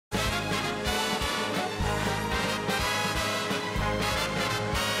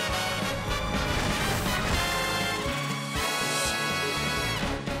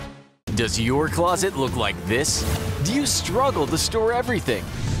Does your closet look like this? Do you struggle to store everything?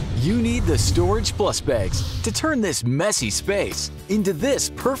 You need the Storage Plus bags to turn this messy space into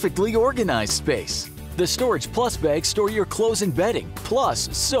this perfectly organized space. The Storage Plus bags store your clothes and bedding, plus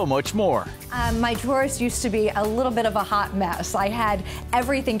so much more. My drawers used to be a little bit of a hot mess. I had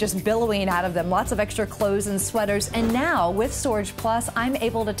everything just billowing out of them, lots of extra clothes and sweaters. And now with Storage Plus, I'm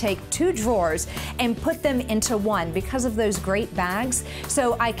able to take 2 drawers and put them into one because of those great bags.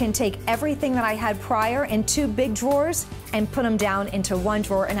 So I can take everything that I had prior in 2 big drawers and put them down into 1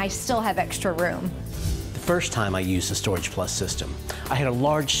 drawer, and I still have extra room. The first time I used the Storage Plus system, I had a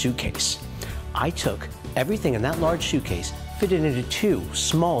large suitcase. I took everything in that large suitcase, fit it into 2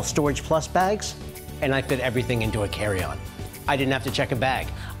 small Storage Plus bags, and I fit everything into a carry-on. I didn't have to check a bag.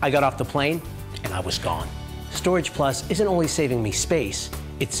 I got off the plane, and I was gone. Storage Plus isn't only saving me space,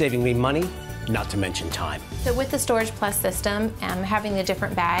 it's saving me money, not to mention time. So with the Storage Plus system, having the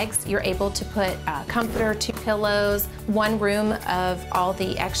different bags, you're able to put a comforter, 2 pillows, 1 room of all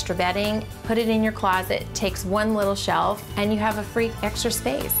the extra bedding, put it in your closet, takes 1 little shelf, and you have a free extra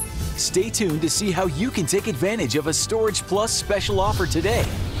space. Stay tuned to see how you can take advantage of a Storage Plus special offer today.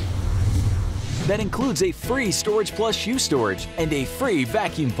 That includes a free Storage Plus shoe storage and a free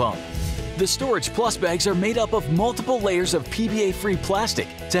vacuum pump. The Storage Plus bags are made up of multiple layers of PBA-free plastic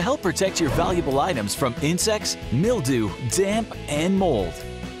to help protect your valuable items from insects, mildew, damp, and mold.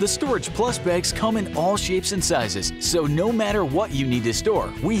 The Storage Plus bags come in all shapes and sizes, so no matter what you need to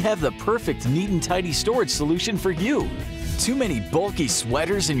store, we have the perfect neat and tidy storage solution for you. Too many bulky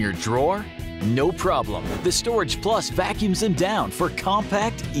sweaters in your drawer? No problem. The Storage Plus vacuums them down for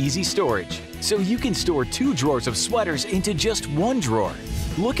compact, easy storage. So you can store 2 drawers of sweaters into just 1 drawer.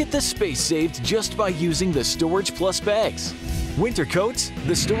 Look at the space saved just by using the Storage Plus bags. Winter coats?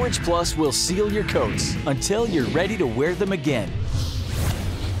 The Storage Plus will seal your coats until you're ready to wear them again.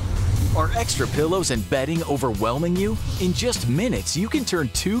 Are extra pillows and bedding overwhelming you? In just minutes, you can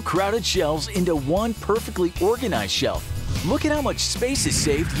turn 2 crowded shelves into 1 perfectly organized shelf. Look at how much space is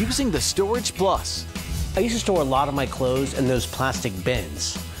saved using the Storage Plus. I used to store a lot of my clothes in those plastic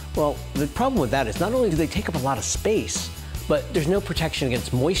bins. Well, the problem with that is not only do they take up a lot of space, but there's no protection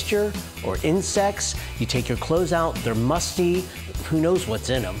against moisture or insects. You take your clothes out, they're musty, who knows what's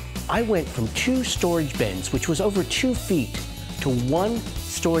in them. I went from 2 storage bins, which was over 2 feet, to 1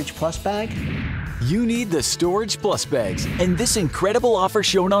 Storage Plus bag. You need the Storage Plus bags, and this incredible offer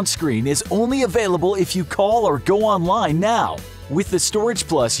shown on screen is only available if you call or go online now. With the Storage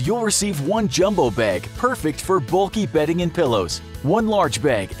Plus, you'll receive 1 jumbo bag, perfect for bulky bedding and pillows, 1 large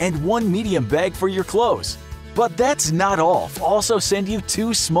bag, and 1 medium bag for your clothes. But that's not all. We'll also send you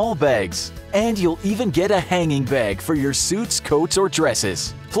 2 small bags. And you'll even get a hanging bag for your suits, coats, or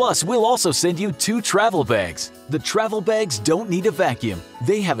dresses. Plus, we'll also send you 2 travel bags. The travel bags don't need a vacuum.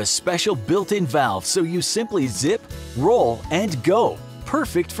 They have a special built-in valve, so you simply zip, roll, and go.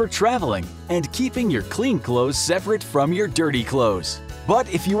 Perfect for traveling and keeping your clean clothes separate from your dirty clothes. But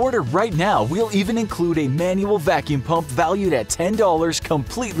if you order right now, we'll even include a manual vacuum pump valued at $10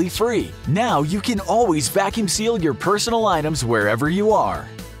 completely free. Now you can always vacuum seal your personal items wherever you are.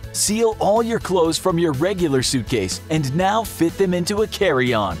 Seal all your clothes from your regular suitcase and now fit them into a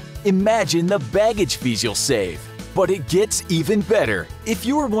carry-on. Imagine the baggage fees you'll save. But it gets even better. If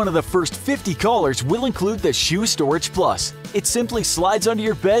you are one of the first 50 callers, we'll include the Shoe Storage Plus. It simply slides under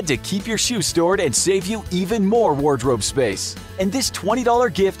your bed to keep your shoes stored and save you even more wardrobe space. And this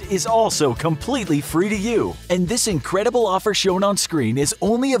 $20 gift is also completely free to you. And this incredible offer shown on screen is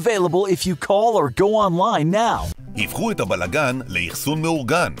only available if you call or go online now. הפכו את הבלגן לאחסון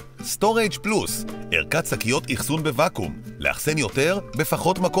מאורגן. סטוראייג פלוס, ערכת שקיות אחסון בוואקום, לאחסן יותר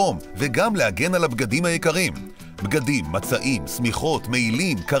בפחות מקום, וגם להגן על הבגדים היקרים. בגדים, מצעים, שמיכות,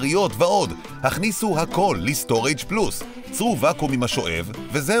 מעילים, כריות ועוד. הכניסו הכל לסטוראייג פלוס. צרו ואקום עם השואב,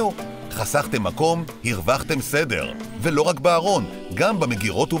 וזהו. חסכתם מקום, הרווחתם סדר. ולא רק בארון, גם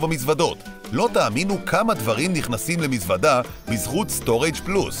במגירות ובמזוודות. לא תאמינו כמה דברים נכנסים למזוודה בזכות סטוראייג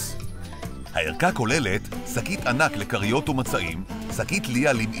פלוס. הערכה כוללת שקית ענק לכריות ומצעים, שקית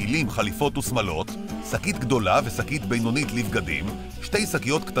ליה למעילים, חליפות ושמלות, שקית גדולה ושקית בינונית לבגדים, 2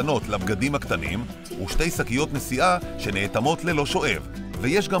 שקיות קטנות לבגדים הקטנים, ו2 שקיות נשיאה שנאטמות ללא שואב.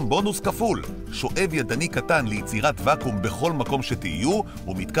 ויש גם בונוס כפול, שואב ידני קטן ליצירת ואקום בכל מקום שתהיו,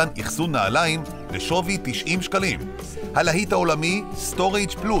 ומתקן אחסון נעליים לשווי 90 שקלים. הלהיט העולמי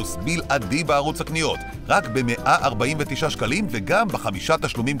סטוראייג פלוס, בלעדי בערוץ הקניות, רק ב-149 שקלים וגם ב5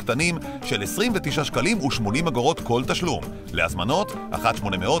 תשלומים קטנים של 29 שקלים ו80 אגורות כל תשלום. להזמנות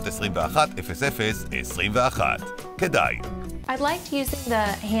 1-800-21-00-21. כדאי. I liked using the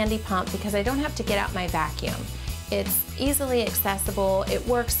handy pump because I don't have to get out my vacuum. It's easily accessible, it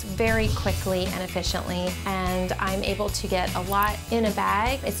works very quickly and efficiently, and I'm able to get a lot in a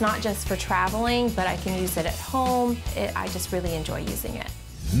bag. It's not just for traveling, but I can use it at home. I just really enjoy using it.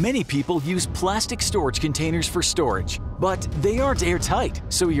 Many people use plastic storage containers for storage, but they aren't airtight,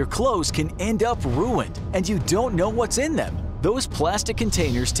 so your clothes can end up ruined and you don't know what's in them. Those plastic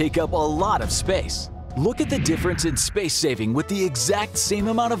containers take up a lot of space. Look at the difference in space saving with the exact same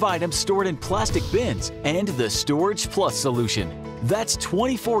amount of items stored in plastic bins and the Storage Plus solution. That's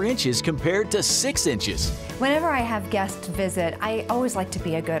 24 inches compared to 6 inches. Whenever I have guests visit, I always like to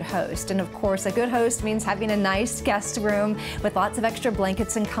be a good host. And of course, a good host means having a nice guest room with lots of extra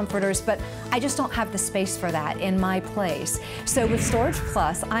blankets and comforters, but I just don't have the space for that in my place. So with Storage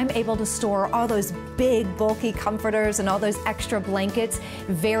Plus, I'm able to store all those big, bulky comforters and all those extra blankets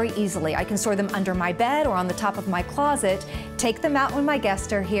very easily. I can store them under my bed or on the top of my closet, take them out when my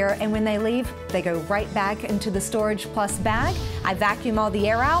guests are here, and when they leave, they go right back into the Storage Plus bag. I vacuum all the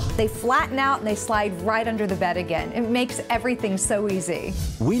air out, they flatten out, and they slide right under the bed again. It makes everything so easy.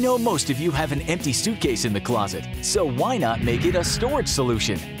 We know most of you have an empty suitcase in the closet, so why not make it a storage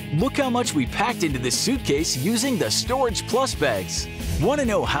solution? Look how much we packed into this suitcase using the Storage Plus bags. Want to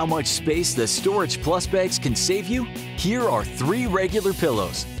know how much space the Storage Plus bags can save you? Here are 3 regular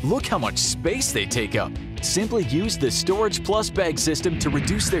pillows. Look how much space they take up. Simply use the Storage Plus bag system to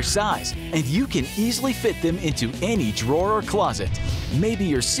reduce their size, and you can easily fit them into any drawer or closet. Maybe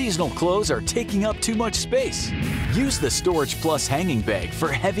your seasonal clothes are taking up too much space. Use the Storage Plus hanging bag for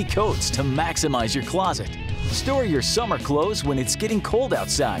heavy coats to maximize your closet. Store your summer clothes when it's getting cold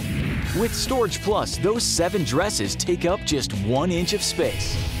outside. With Storage Plus, those 7 dresses take up just 1 inch of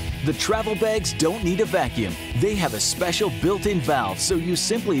space. The travel bags don't need a vacuum. They have a special built-in valve, so you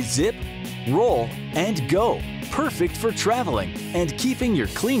simply zip, roll, and go. Perfect for traveling and keeping your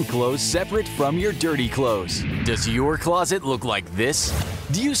clean clothes separate from your dirty clothes. Does your closet look like this?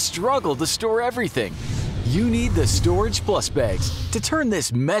 Do you struggle to store everything? You need the Storage Plus bags to turn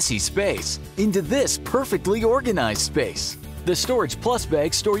this messy space into this perfectly organized space. The Storage Plus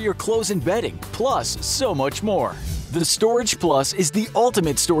bags store your clothes and bedding, plus so much more. The Storage Plus is the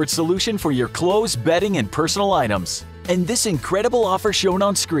ultimate storage solution for your clothes, bedding, and personal items. And this incredible offer shown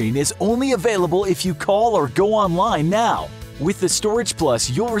on screen is only available if you call or go online now. With the Storage Plus,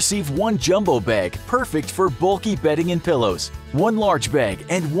 you'll receive 1 jumbo bag, perfect for bulky bedding and pillows, 1 large bag,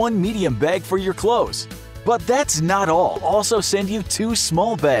 and 1 medium bag for your clothes. But that's not all. Also send you 2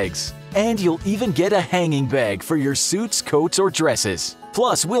 small bags. And you'll even get a hanging bag for your suits, coats, or dresses.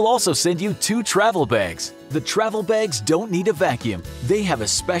 Plus, we'll also send you 2 travel bags. The travel bags don't need a vacuum. They have a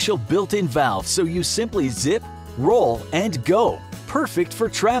special built-in valve, so you simply zip, roll, and go. Perfect for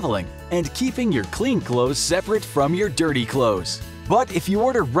traveling and keeping your clean clothes separate from your dirty clothes. But if you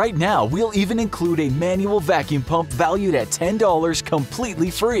order right now, we'll even include a manual vacuum pump valued at $10 completely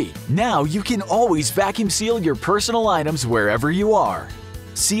free. Now you can always vacuum seal your personal items wherever you are.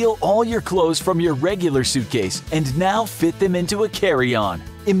 Seal all your clothes from your regular suitcase and now fit them into a carry-on.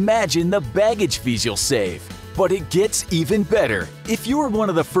 Imagine the baggage fees you'll save. But it gets even better. If you are one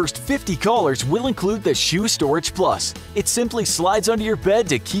of the first 50 callers, we'll include the Shoe Storage Plus. It simply slides under your bed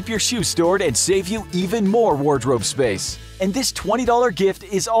to keep your shoes stored and save you even more wardrobe space. And this $20 gift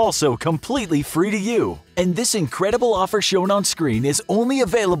is also completely free to you. And this incredible offer shown on screen is only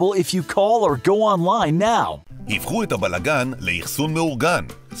available if you call or go online now. הפכו את הבלגן לאחסון מאורגן.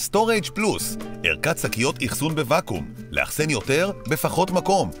 סטוראייג פלוס, ערכת שקיות אחסון בוואקום, לאחסן יותר, בפחות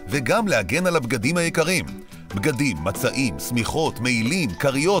מקום, וגם להגן על הבגדים היקרים. בגדים, מצעים, שמיכות, מעילים,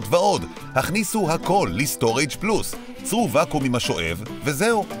 כריות ועוד. הכניסו הכל לסטוראייג פלוס. צרו ואקום עם השואב,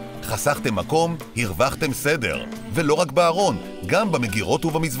 וזהו. חסכתם מקום, הרווחתם סדר. ולא רק בארון, גם במגירות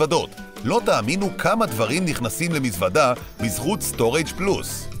ובמזוודות. לא תאמינו כמה דברים נכנסים למזוודה בזכות סטוראייג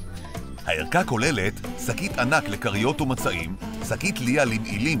פלוס. הערכה כוללת שקית ענק לכריות ומצעים, שקית ליה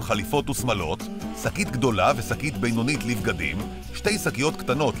למעילים, חליפות ושמלות, שקית גדולה ושקית בינונית לבגדים, 2 שקיות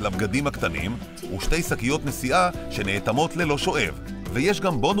קטנות לבגדים הקטנים, ו2 שקיות נשיאה שנאטמות ללא שואב. ויש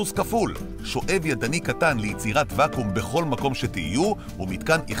גם בונוס כפול, שואב ידני קטן ליצירת ואקום בכל מקום שתהיו,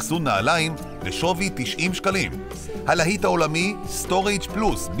 ומתקן אחסון נעליים לשווי 90 שקלים. הלהיט העולמי סטוראייג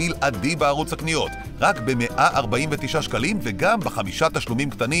פלוס, בלעדי בערוץ הקניות, רק ב-149 שקלים וגם ב5 תשלומים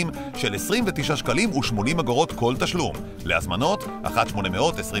קטנים של 29 שקלים ו80 אגורות כל תשלום. להזמנות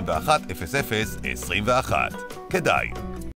 1-800-21-00-21. כדאי.